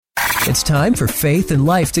It's time for Faith and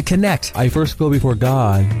Life to connect. I first go before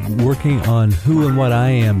God, working on who and what I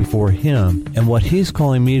am before Him and what He's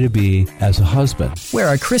calling me to be as a husband. Where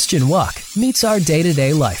our Christian walk meets our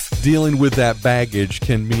day-to-day life. Dealing with that baggage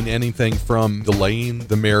can mean anything from delaying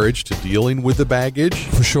the marriage to dealing with the baggage.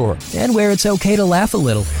 For sure. And where it's okay to laugh a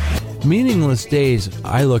little. Meaningless days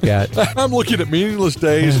I look at. I'm looking at meaningless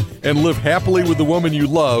days and live happily with the woman you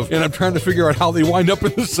love, and I'm trying to figure out how they wind up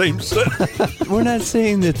in the same sentence. We're not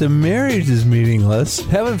saying that the marriage is meaningless.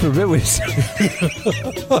 Heaven forbid we say.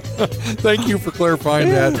 Thank you for clarifying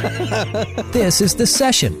that. This is The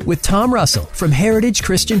Session with Tom Russell from Heritage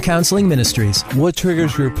Christian Counseling Ministries. What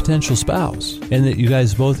triggers your potential spouse? And that you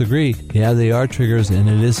guys both agree, yeah, they are triggers, and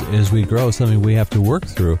it is, as we grow, something we have to work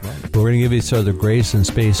through. But we're going to give each other grace and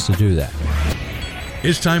space to do that.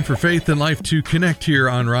 It's time for Faith and Life to connect here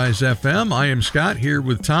on Rise FM. I am Scott, here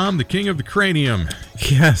with Tom, the king of the cranium.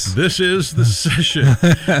 Yes. This is The Session.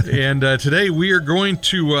 And today we are going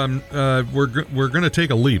to we're going to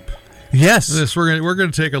take a leap. Yes. We're going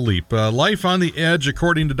to take a leap. Life on the edge,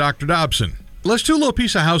 according to Dr. Dobson. Let's do a little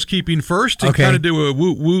piece of housekeeping first and kind of do a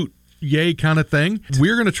woot woot yay kind of thing.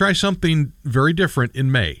 We're going to try something very different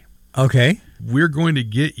in May. Okay. We're going to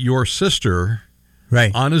get your sister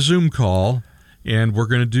on a Zoom call, and we're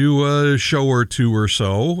going to do a show or two or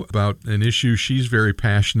so about an issue she's very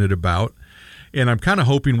passionate about. And I'm kind of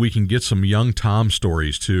hoping we can get some young Tom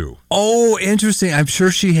stories, too. Oh, interesting. I'm sure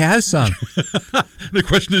she has some. The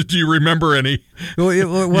question is, do you remember any?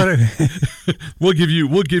 We'll give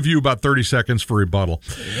you about 30 seconds for rebuttal.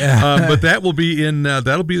 Yeah. But that will be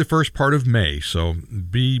that'll be the first part of May. So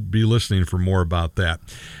be listening for more about that.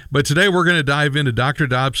 But today we're going to dive into Dr.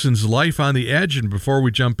 Dobson's Life on the Edge. And before we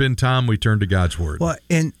jump in, Tom, we turn to God's Word. Well,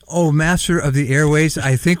 and Master of the Airways,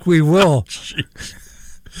 I think we will.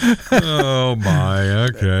 Oh my,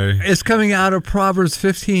 okay. It's coming out of Proverbs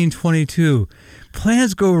 15:22.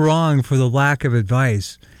 Plans go wrong for the lack of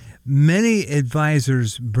advice. Many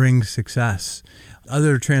advisors bring success.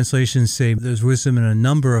 Other translations say there's wisdom in a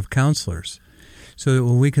number of counselors. So that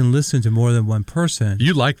when we can listen to more than one person.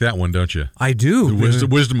 You like that one, don't you? I do. The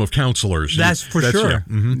wisdom of counselors. That's for sure. Yeah.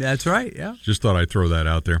 Mm-hmm. That's right, yeah. Just thought I'd throw that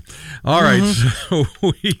out there. All right. So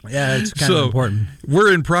it's kind of important.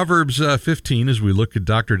 We're in Proverbs 15 as we look at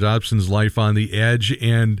Dr. Dobson's Life on the Edge,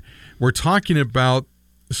 and we're talking about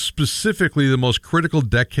specifically the most critical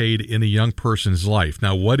decade in a young person's life.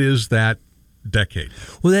 Now, what is that decade?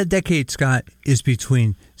 Well, that decade, Scott, is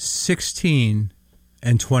between 16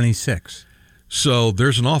 and 26. So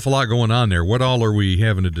there's an awful lot going on there. What all are we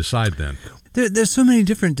having to decide then? There's so many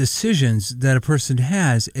different decisions that a person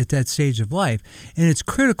has at that stage of life, and it's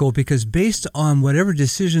critical because based on whatever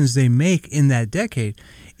decisions they make in that decade,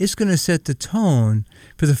 it's going to set the tone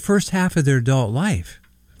for the first half of their adult life.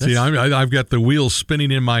 See, I've got the wheels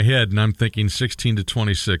spinning in my head, and I'm thinking 16 to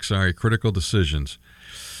 26. All right, critical decisions.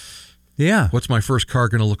 Yeah. What's my first car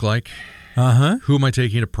going to look like? Uh-huh. Who am I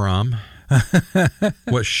taking to prom?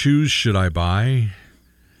 What shoes should I buy?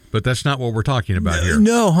 But that's not what we're talking about here.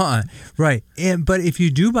 No, right. But if you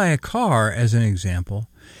do buy a car, as an example,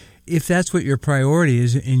 if that's what your priority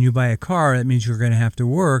is and you buy a car, that means you're going to have to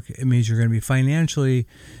work. It means you're going to be financially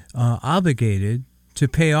obligated to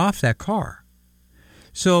pay off that car.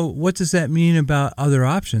 So what does that mean about other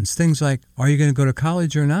options? Things like, are you going to go to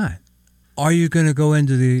college or not? Are you going to go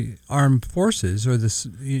into the armed forces or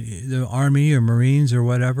the Army or Marines or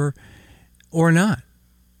whatever, or not?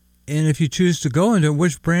 And if you choose to go into,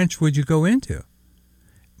 which branch would you go into?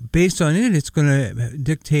 Based on it, it's going to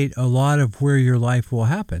dictate a lot of where your life will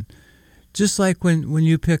happen. Just like when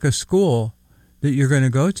you pick a school that you're going to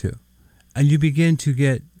go to, and you begin to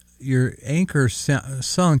get your anchor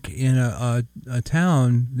sunk in a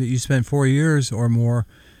town that you spent 4 years or more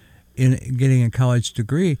in getting a college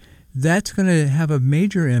degree, that's going to have a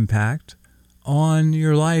major impact on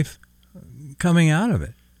your life coming out of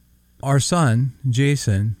it. Our son,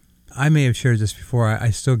 Jason, I may have shared this before. I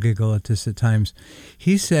still giggle at this at times.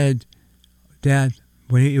 He said, Dad,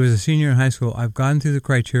 when he was a senior in high school, I've gone through the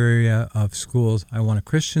criteria of schools. I want a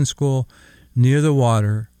Christian school near the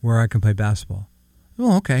water where I can play basketball.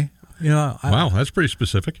 Oh, okay. Wow, that's pretty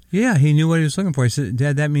specific. Yeah, he knew what he was looking for. He said,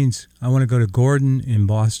 Dad, that means I want to go to Gordon in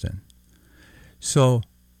Boston. So,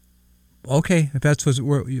 okay, if that's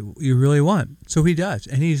what you really want. So he does,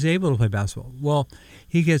 and he's able to play basketball. Well,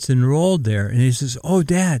 he gets enrolled there, and he says, oh,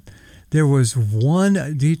 Dad, there was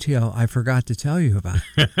one detail I forgot to tell you about.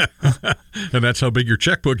 And that's how big your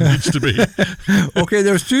checkbook needs to be. Okay,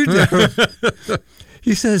 there's two there.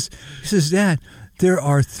 He says, Dad, there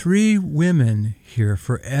are 3 women here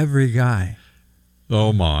for every guy.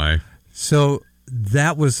 Oh, my. So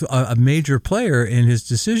that was a major player in his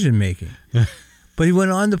decision making. But he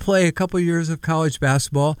went on to play a couple years of college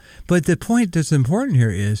basketball. But the point that's important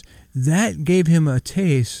here is that gave him a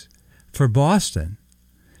taste for Boston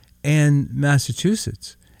and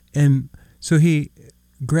Massachusetts. And so he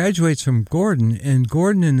graduates from Gordon, and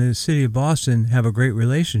Gordon and the city of Boston have a great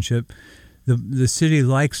relationship. The city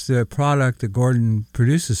likes the product that Gordon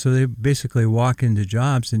produces, so they basically walk into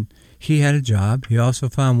jobs, and he had a job. He also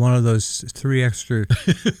found one of those 3 extra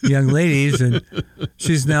young ladies, and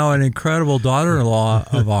she's now an incredible daughter-in-law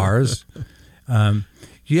of ours. And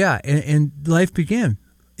life began.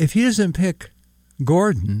 If he doesn't pick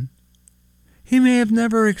Gordon, he may have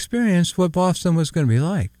never experienced what Boston was going to be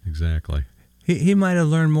like. Exactly. He might have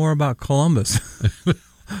learned more about Columbus.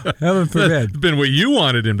 Heaven forbid. Been what you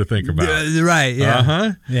wanted him to think about. Right, yeah.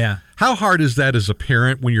 Uh-huh. Yeah. How hard is that as a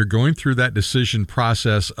parent when you're going through that decision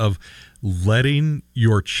process of letting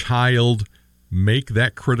your child make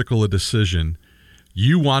that critical a decision?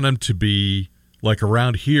 You want them to be, like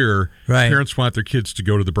around here, right. Parents want their kids to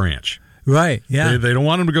go to the branch. Right, yeah. They don't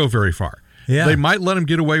want them to go very far. Yeah. They might let them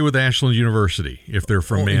get away with Ashland University if they're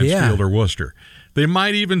from Mansfield or Worcester. They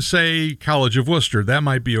might even say College of Worcester. That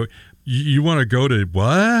might be... You want to go to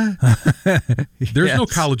what? There's no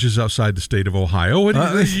colleges outside the state of Ohio.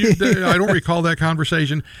 I don't recall that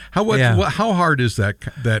conversation. How hard is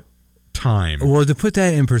that time? Well, to put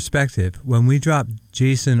that in perspective, when we dropped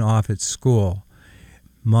Jason off at school,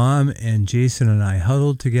 Mom and Jason and I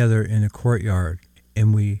huddled together in a courtyard,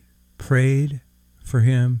 and we prayed for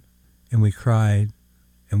him, and we cried,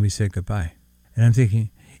 and we said goodbye. And I'm thinking,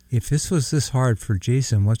 if this was this hard for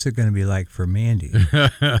Jason, what's it going to be like for Mandy?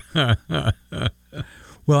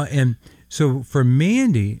 Well, and so for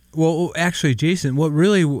Mandy, actually, Jason, what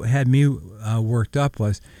really had me worked up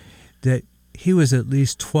was that he was at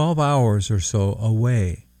least 12 hours or so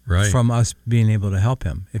away from us being able to help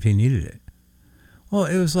him if he needed it. Well,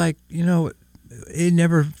 it was like, it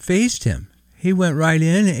never fazed him. He went right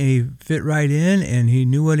in, and he fit right in, and he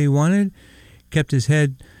knew what he wanted, kept his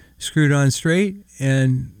head screwed on straight,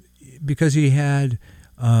 and because he had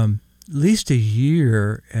at least a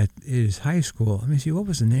year at his high school. Let me see, what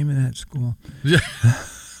was the name of that school?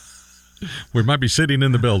 We might be sitting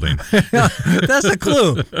in the building. That's a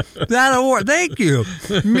clue. That award. Thank you.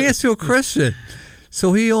 Mansfield Christian.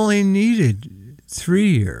 So he only needed 3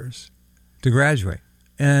 years to graduate.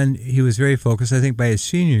 And he was very focused. I think by his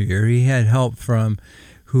senior year, he had help from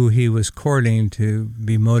who he was courting to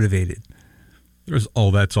be motivated.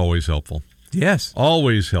 That's always helpful. Yes.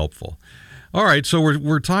 Always helpful. All right, so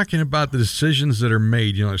we're talking about the decisions that are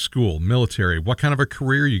made, school, military, what kind of a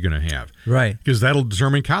career you're going to have. Right. Because that'll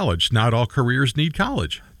determine college. Not all careers need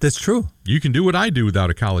college. That's true. You can do what I do without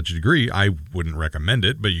a college degree. I wouldn't recommend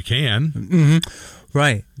it, but you can. Mm-hmm.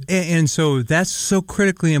 Right. And so that's so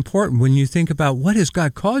critically important when you think about what has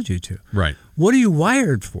God called you to. Right. What are you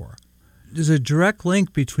wired for? There's a direct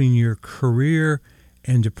link between your career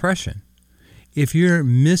and depression. If you're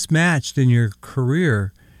mismatched in your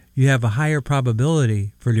career, you have a higher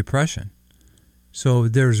probability for depression. So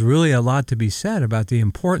there's really a lot to be said about the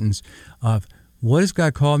importance of what has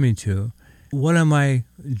God called me to? What am I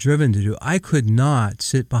driven to do? I could not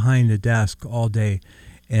sit behind a desk all day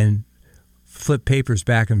and flip papers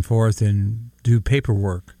back and forth and do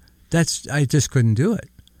paperwork. I just couldn't do it.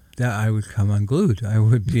 I would come unglued. I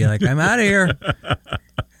would be like, I'm out of here.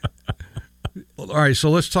 All right, so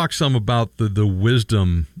let's talk some about the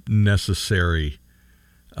wisdom necessary,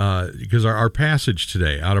 because our passage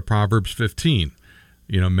today out of Proverbs 15,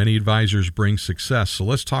 many advisors bring success. So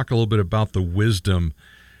let's talk a little bit about the wisdom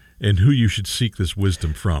and who you should seek this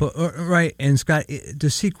wisdom from. Right, and Scott, to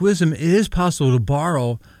seek wisdom, it is possible to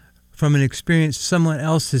borrow from an experience someone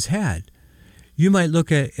else has had. You might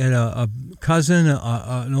look at a cousin,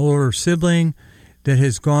 an older sibling that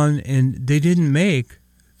has gone and they didn't make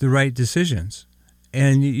the right decisions.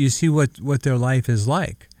 And you see what their life is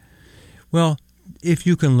like. Well, if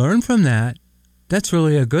you can learn from that, that's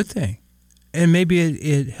really a good thing. And maybe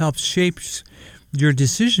it helps shape your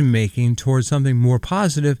decision-making towards something more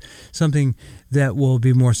positive, something that will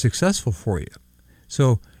be more successful for you.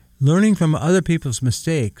 So learning from other people's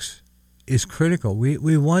mistakes is critical.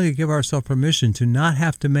 We want to give ourselves permission to not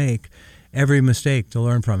have to make every mistake to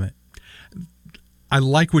learn from it. I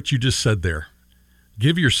like what you just said there.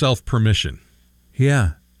 Give yourself permission.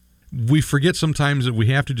 Yeah. We forget sometimes that we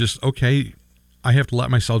have to just, I have to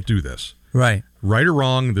let myself do this. Right. Right or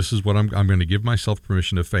wrong, this is what I'm going to give myself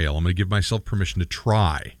permission to fail. I'm going to give myself permission to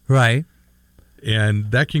try. Right.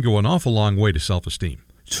 And that can go an awful long way to self-esteem.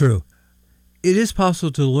 True. It is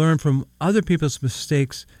possible to learn from other people's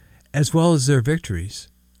mistakes as well as their victories.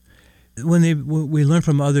 when we learn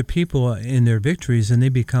from other people in their victories, and they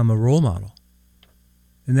become a role model.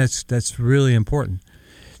 And that's really important.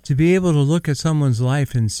 To be able to look at someone's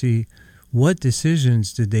life and see what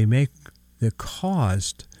decisions did they make that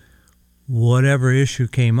caused whatever issue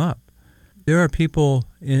came up. There are people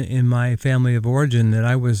in my family of origin that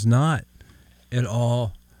I was not at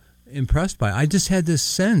all impressed by. I just had this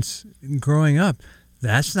sense growing up,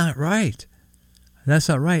 that's not right. That's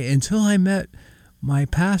not right. Until I met my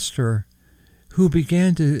pastor, who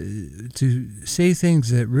began to say things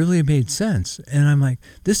that really made sense. And I'm like,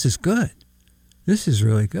 this is good. This is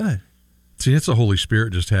really good. See, it's the Holy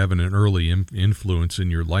Spirit just having an early influence in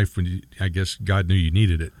your life when I guess God knew you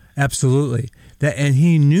needed it. Absolutely. And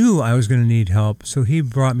he knew I was going to need help, so he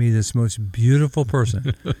brought me this most beautiful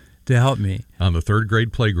person to help me. On the third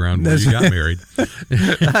grade playground where you got married.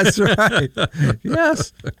 That's right.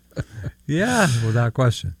 Yes. Yeah, without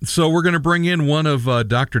question. So we're going to bring in one of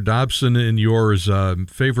Dr. Dobson and yours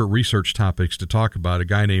favorite research topics to talk about, a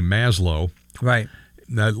guy named Maslow. Right.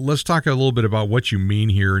 Now, let's talk a little bit about what you mean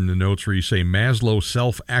here in the notes where you say Maslow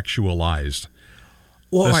Self Actualized.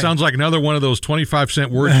 Well, that sounds like another one of those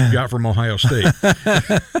 25-cent words you got from Ohio State.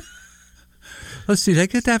 Let's see, did I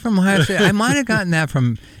get that from Ohio State? I might have gotten that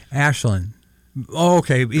from Ashland. Oh,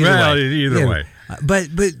 okay, either way. But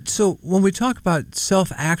so when we talk about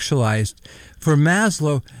self-actualized, for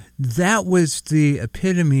Maslow, that was the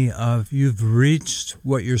epitome of you've reached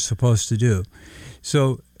what you're supposed to do.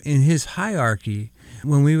 So in his hierarchy,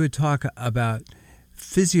 when we would talk about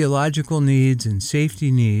physiological needs and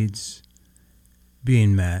safety needs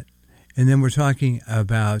being met, and then we're talking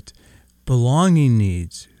about belonging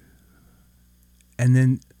needs, and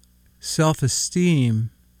then self-esteem,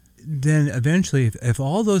 then eventually, if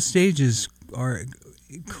all those stages are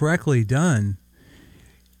correctly done,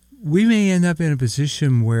 we may end up in a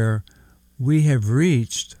position where we have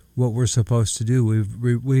reached what we're supposed to do.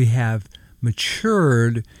 We have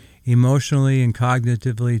matured emotionally and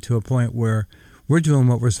cognitively to a point where we're doing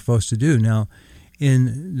what we're supposed to do. Now,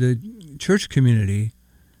 in the church community,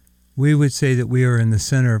 we would say that we are in the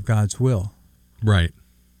center of God's will. Right.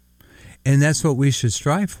 And that's what we should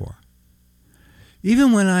strive for.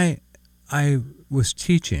 Even when I was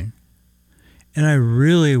teaching, and I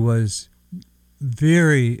really was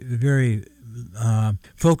very, very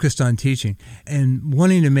focused on teaching and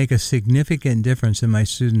wanting to make a significant difference in my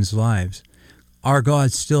students' lives, our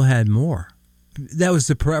God still had more. That was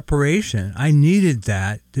the preparation. I needed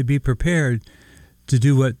that to be prepared to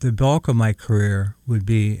do what the bulk of my career would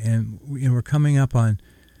be. And we're coming up on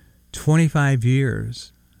 25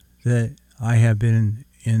 years that I have been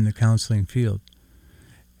in the counseling field.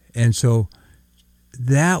 And so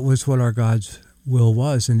that was what our God's will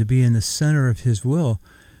was. And to be in the center of his will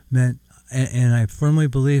meant, and I firmly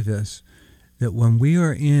believe this, that when we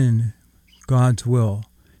are in God's will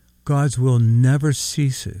never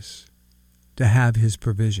ceases to have his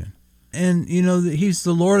provision. And, he's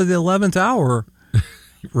the Lord of the 11th hour.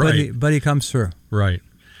 Right. But he comes through. Right.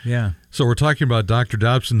 Yeah. So we're talking about Dr.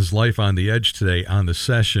 Dobson's life on the edge today on the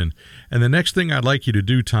session. And the next thing I'd like you to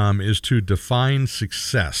do, Tom, is to define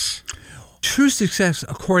success. True success,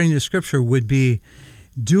 according to Scripture, would be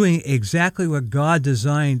doing exactly what God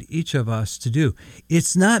designed each of us to do.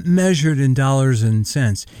 It's not measured in dollars and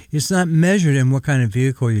cents. It's not measured in what kind of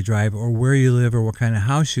vehicle you drive or where you live or what kind of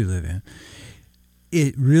house you live in.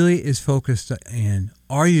 It really is focused in,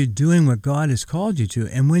 are you doing what God has called you to?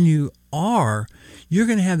 And when you are, you're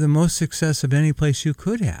going to have the most success of any place you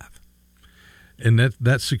could have. And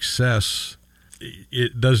that success,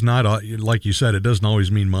 it does not, like you said, it doesn't always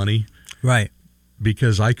mean money. Right.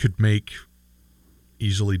 Because I could make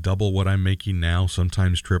easily double what I'm making now,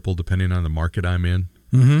 sometimes triple, depending on the market I'm in,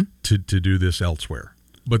 to do this elsewhere.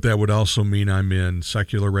 But that would also mean I'm in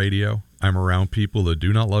secular radio. I'm around people that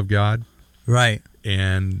do not love God. Right.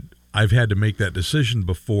 And I've had to make that decision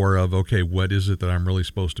before of, okay, what is it that I'm really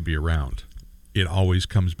supposed to be around? It always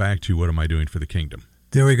comes back to, what am I doing for the kingdom?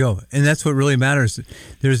 There we go. And that's what really matters.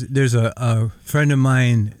 There's a friend of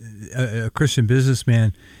mine, a Christian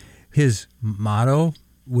businessman. His motto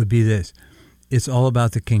would be this: it's all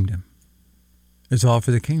about the kingdom. It's all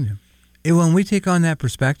for the kingdom. And when we take on that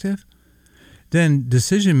perspective, then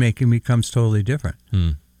decision-making becomes totally different.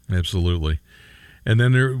 Absolutely. And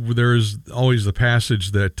then there's always the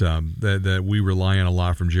passage that we rely on a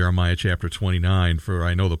lot from Jeremiah chapter 29. For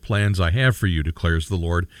I know the plans I have for you, declares the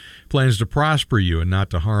Lord, plans to prosper you and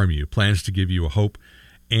not to harm you, plans to give you a hope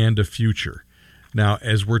and a future. Now,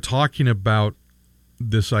 as we're talking about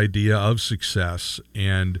this idea of success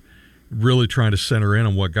and really trying to center in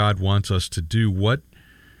on what God wants us to do, what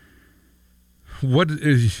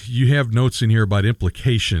you have notes in here about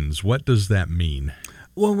implications. What does that mean?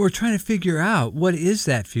 Well, we're trying to figure out what is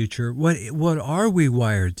that future? What are we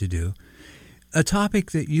wired to do? A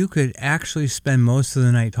topic that you could actually spend most of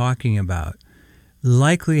the night talking about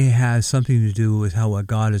likely has something to do with what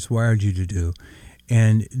God has wired you to do.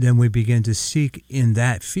 And then we begin to seek in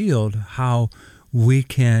that field how we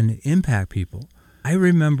can impact people. I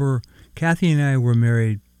remember Kathy and I were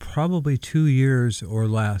married probably 2 years or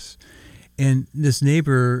less. And this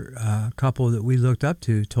neighbor couple that we looked up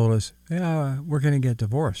to told us, yeah, we're going to get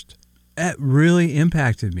divorced. That really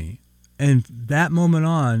impacted me. And that moment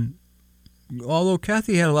on, although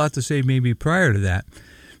Kathy had a lot to say maybe prior to that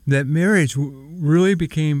marriage really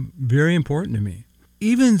became very important to me.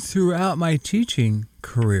 Even throughout my teaching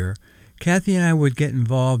career, Kathy and I would get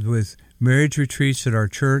involved with marriage retreats at our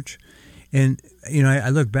church. And, I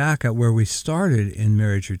look back at where we started in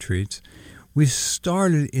marriage retreats. We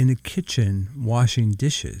started in the kitchen washing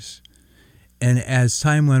dishes. And as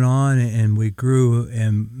time went on and we grew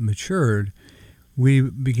and matured, we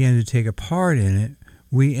began to take a part in it.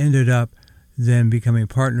 We ended up then becoming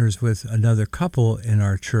partners with another couple in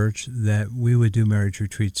our church that we would do marriage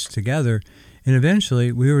retreats together. And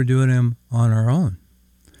eventually we were doing them on our own.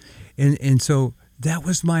 And so that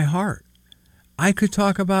was my heart. I could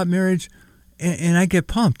talk about marriage and I get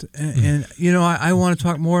pumped. And I want to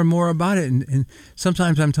talk more and more about it. And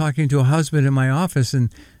sometimes I'm talking to a husband in my office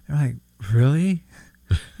and they're like, really?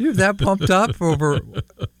 You're that pumped up over...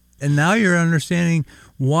 And now you're understanding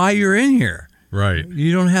why you're in here. Right.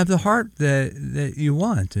 You don't have the heart that you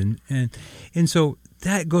want. And so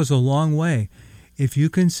that goes a long way. If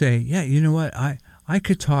you can say, yeah, you know what, I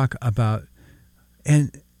could talk about,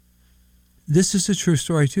 and this is a true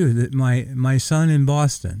story too, that my son in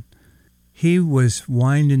Boston, he was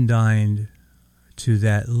wined and dined to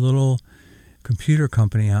that little computer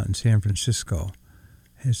company out in San Francisco.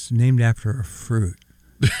 It's named after a fruit.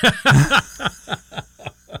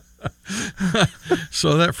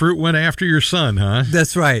 So that fruit went after your son, huh?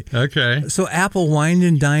 That's right. Okay. So Apple wined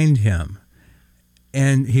and dined him.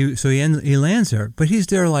 And he lands there. But he's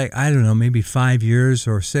there like, I don't know, maybe 5 years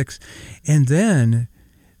or 6. And then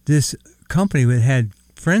this company that had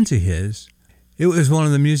friends of his, it was one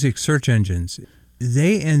of the music search engines.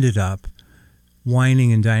 They ended up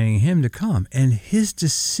wining and dining him to come. And his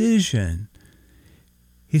decision,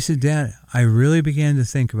 he said, Dad, I really began to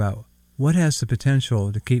think about what has the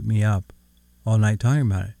potential to keep me up all night talking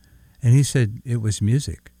about it. And he said it was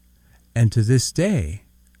music. And to this day,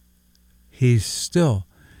 he's still,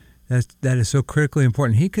 that is so critically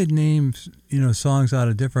important. He could name, songs out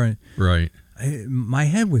of different... Right. My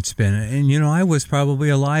head would spin. And, I was probably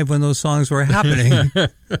alive when those songs were happening.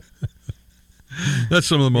 That's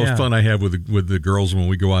some of the most fun I have with the girls when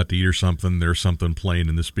we go out to eat or something. There's something playing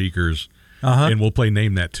in the speakers. And we'll play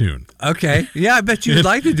Name That Tune. Okay. Yeah, I bet you'd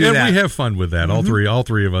like to do that. And we have fun with that. Mm-hmm. All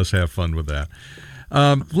three of us have fun with that.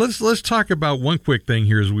 Let's talk about one quick thing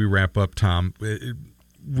here as we wrap up, Tom.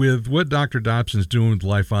 With what Dr. Dobson's doing with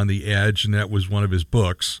Life on the Edge, and that was one of his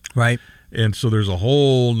books. Right. And so there's a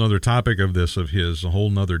whole nother topic of his, a whole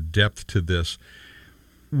nother depth to this.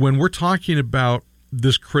 When we're talking about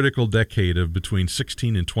this critical decade of between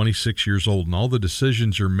 16 and 26 years old and all the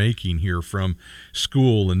decisions you're making here from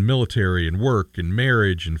school and military and work and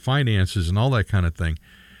marriage and finances and all that kind of thing,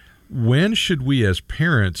 when should we as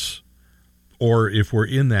parents, or if we're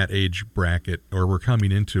in that age bracket or we're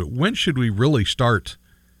coming into it, when should we really start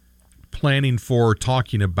planning for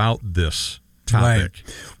talking about this topic?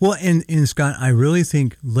 Right. Well, and Scott, I really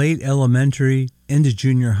think late elementary into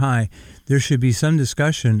junior high, there should be some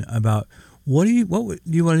discussion about what do you want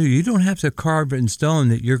to do? You don't have to carve in stone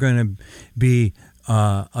that you're going to be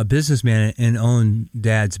a businessman and own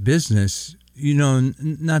Dad's business.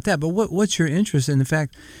 Not that. But what's your interest in the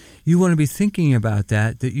fact you want to be thinking about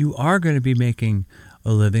that you are going to be making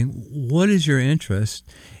a living? What is your interest?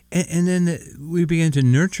 And then we begin to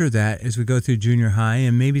nurture that as we go through junior high,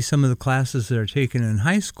 and maybe some of the classes that are taken in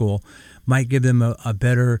high school might give them a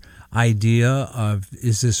better idea of,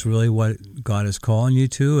 is this really what God is calling you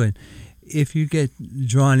to? And if you get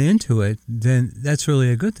drawn into it, then that's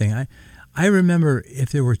really a good thing. I remember if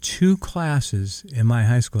there were 2 classes in my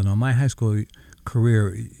high school. Now, my high school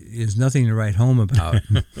career is nothing to write home about.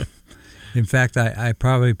 In fact, I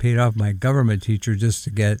probably paid off my government teacher just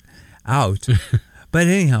to get out. But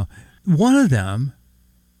anyhow, one of them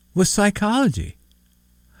was psychology.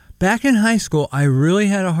 Back in high school, I really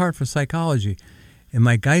had a heart for psychology. And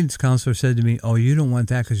my guidance counselor said to me, oh, you don't want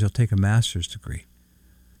that because you'll take a master's degree.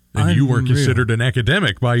 And you weren't considered an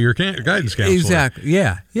academic by your guidance counselor. Exactly.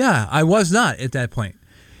 Yeah, I was not at that point.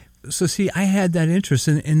 see, I had that interest,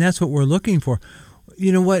 and that's what we're looking for.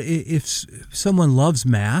 You know what? If someone loves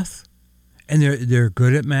math and they're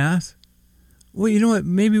good at math, well, you know what?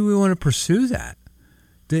 Maybe we want to pursue that.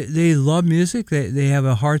 They love music. They have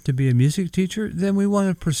a heart to be a music teacher. Then we want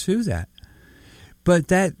to pursue that. But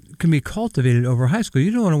that can be cultivated over high school.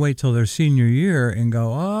 You don't want to wait till their senior year and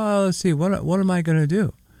go, oh, let's see, what am I going to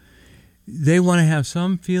do? They want to have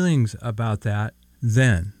some feelings about that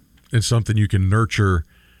then. It's something you can nurture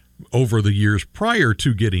over the years prior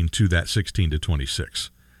to getting to that 16 to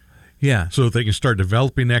 26. Yeah. So that they can start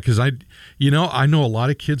developing that. Because I know a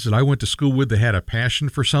lot of kids that I went to school with that had a passion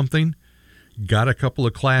for something, got a couple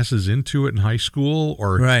of classes into it in high school,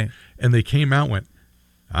 and they came out and went,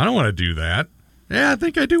 I don't want to do that. Yeah, I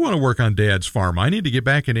think I do want to work on Dad's farm. I need to get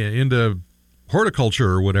back into horticulture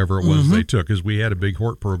or whatever it was they took, because we had a big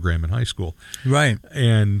hort program in high school. Right.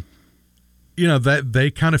 And, that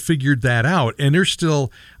they kind of figured that out. And there's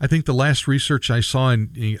still, I think the last research I saw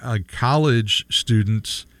in college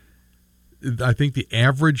students, I think the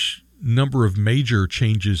average number of major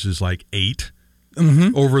changes is like 8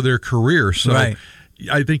 over their career. So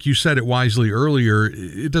I think you said it wisely earlier.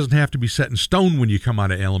 It doesn't have to be set in stone when you come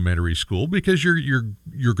out of elementary school, because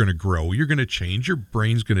you're going to grow. You're going to change. Your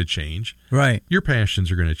brain's going to change. Right. Your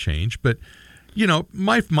passions are going to change. But,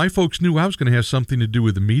 my folks knew I was going to have something to do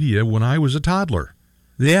with the media when I was a toddler.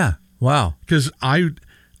 Yeah. Wow. Because I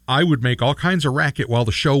would make all kinds of racket while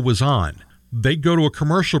the show was on. They'd go to a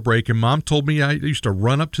commercial break, and Mom told me I used to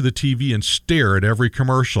run up to the TV and stare at every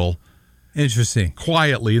commercial. Interesting.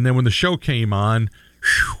 Quietly. And then when the show came on,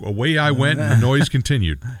 away I went, and the noise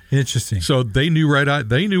continued. Interesting. So they knew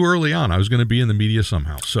they knew early on I was going to be in the media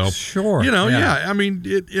somehow. So sure, I mean,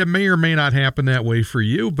 it may or may not happen that way for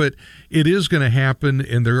you, but it is going to happen,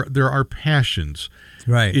 and there are passions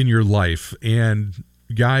in your life. And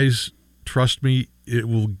guys, trust me,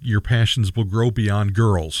 your passions will grow beyond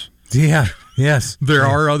girls. Yeah. Yes. There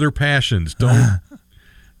are other passions. Don't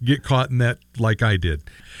get caught in that like I did.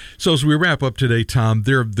 So as we wrap up today, Tom,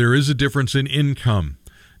 there is a difference in income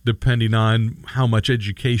depending on how much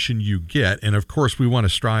education you get. And, of course, we want to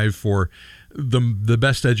strive for the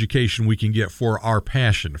best education we can get for our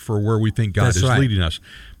passion, for where we think God is leading us.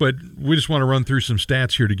 But we just want to run through some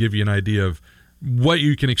stats here to give you an idea of what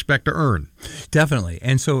you can expect to earn. Definitely.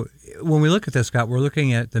 And so when we look at this, Scott, we're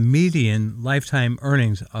looking at the median lifetime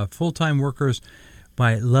earnings of full-time workers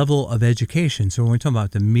by level of education. So when we talk about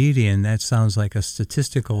the median, that sounds like a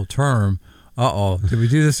statistical term. Uh-oh, did we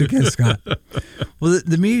do this again, Scott? Well,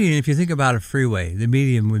 the median, if you think about a freeway, the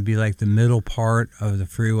median would be like the middle part of the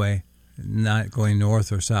freeway, not going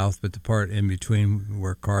north or south, but the part in between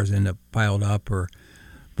where cars end up piled up or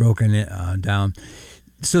broken down.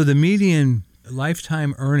 So the median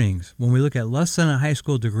lifetime earnings, when we look at less than a high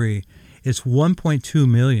school degree, it's $1.2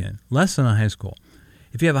 million, less than a high school.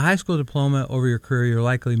 If you have a high school diploma over your career, you'll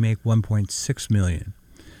likely make $1.6 million.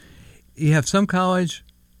 You have some college,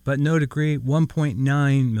 but no degree,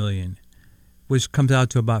 $1.9 million, which comes out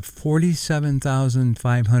to about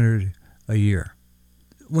 $47,500 a year.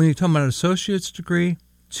 When you're talking about an associate's degree,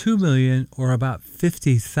 $2 million, or about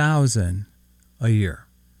 $50,000 a year.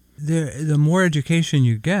 The more education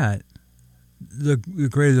you get, the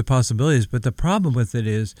greater the possibilities. But the problem with it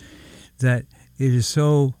is that it is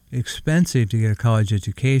so expensive to get a college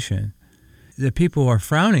education that people are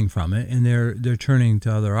frowning from it, and they're turning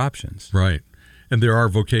to other options. Right. And there are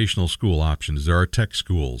vocational school options. There are tech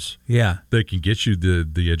schools. Yeah. That can get you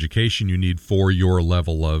the education you need for your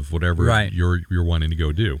level of whatever you're wanting to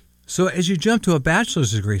go do. So as you jump to a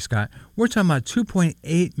bachelor's degree, Scott, we're talking about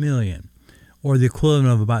 $2.8 million, or the equivalent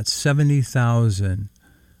of about $70,000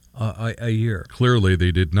 a year. Clearly,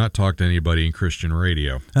 they did not talk to anybody in Christian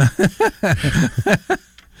radio.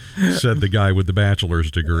 Said the guy with the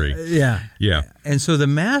bachelor's degree. Yeah. Yeah. And so the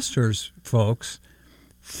master's, folks,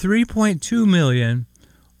 $3.2 million,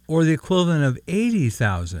 or the equivalent of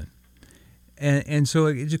 $80,000. And so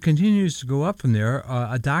it continues to go up from there.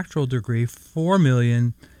 A doctoral degree, $4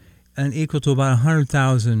 million, and equal to about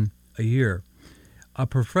 $100,000 a year. A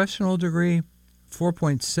professional degree,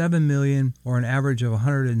 $4.7 million, or an average of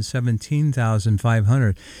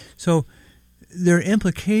 $117,500. So there are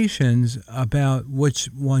implications about which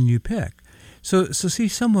one you pick. So see,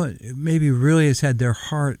 someone maybe really has had their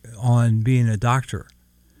heart on being a doctor,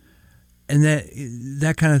 and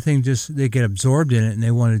that kind of thing, just they get absorbed in it and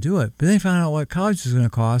they want to do it. But they find out what college is going to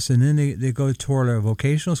cost, and then they go toward a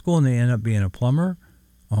vocational school and they end up being a plumber.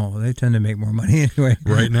 Oh, they tend to make more money anyway.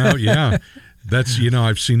 Right now, yeah. That's,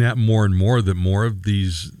 I've seen that more and more, that more of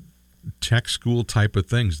these tech school type of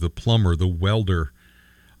things, the plumber, the welder,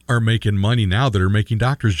 are making money now that are making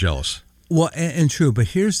doctors jealous. Well, and true, but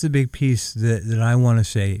here's the big piece that I want to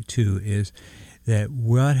say, too, is that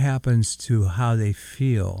what happens to how they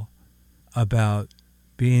feel about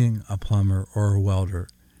being a plumber or a welder.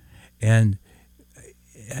 And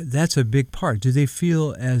that's a big part. Do they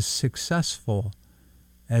feel as successful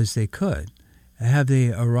as they could? Have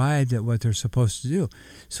they arrived at what they're supposed to do?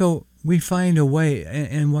 So we find a way,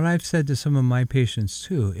 and what I've said to some of my patients,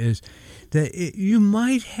 too, is that you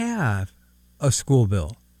might have a school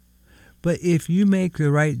bill, but if you make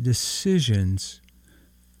the right decisions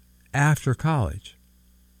after college,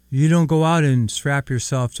 you don't go out and strap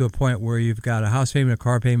yourself to a point where you've got a house payment, a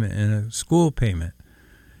car payment, and a school payment.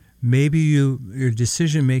 Maybe your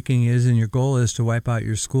decision making is, and your goal is to wipe out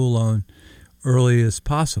your school loan early as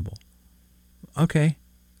possible. Okay,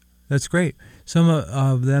 that's great. Some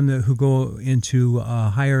of them who go into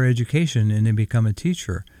higher education and they become a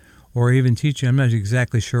teacher, or even teaching, I'm not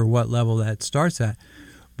exactly sure what level that starts at,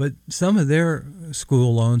 but some of their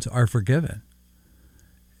school loans are forgiven.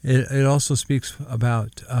 It also speaks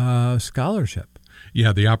about scholarship.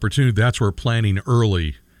 Yeah, the opportunity, that's where planning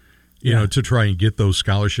early, you know, to try and get those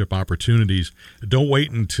scholarship opportunities. Don't wait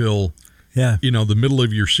until, the middle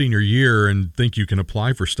of your senior year and think you can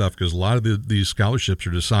apply for stuff, because a lot of these scholarships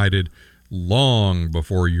are decided long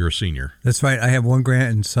before you're a senior. That's right. I have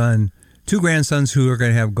two grandsons who are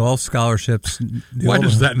going to have golf scholarships. Why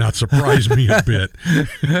does that not surprise me a bit?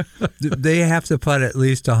 They have to putt at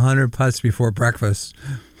least 100 putts before breakfast.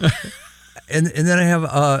 And then I have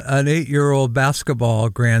an 8-year-old basketball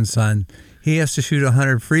grandson. He has to shoot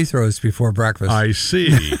 100 free throws before breakfast. I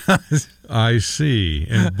see. I see.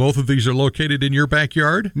 And both of these are located in your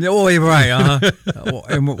backyard? No, right.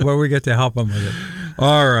 And where we get to help them with it.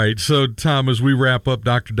 All right. So, Tom, as we wrap up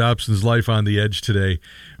Dr. Dobson's Life on the Edge today,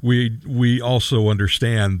 we also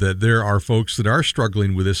understand that there are folks that are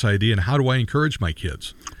struggling with this idea. And how do I encourage my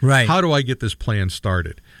kids? Right. How do I get this plan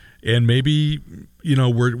started? And maybe,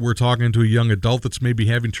 we're talking to a young adult that's maybe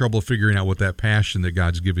having trouble figuring out what that passion that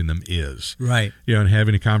God's giving them is. Right. And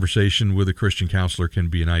having a conversation with a Christian counselor can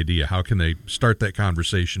be an idea. How can they start that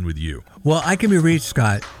conversation with you? Well, I can be reached,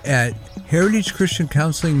 Scott, at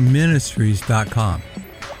heritagechristiancounselingministries.com.